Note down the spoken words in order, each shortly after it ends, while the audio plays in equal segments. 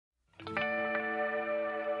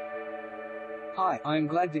Hi, I am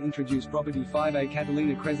glad to introduce property 5A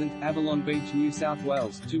Catalina Crescent, Avalon Beach, New South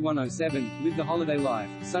Wales, 2107. Live the holiday life.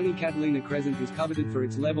 Sunny Catalina Crescent is coveted for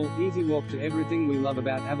its level, easy walk to everything we love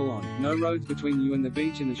about Avalon. No roads between you and the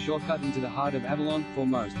beach and a shortcut into the heart of Avalon. For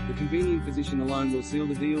most, the convenient position alone will seal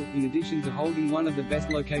the deal. In addition to holding one of the best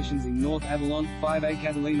locations in North Avalon, 5A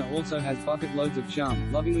Catalina also has bucket loads of charm,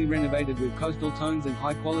 lovingly renovated with coastal tones and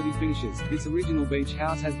high-quality finishes. This original beach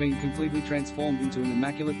house has been completely transformed into an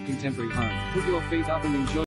immaculate, contemporary home. Put your feet up and enjoy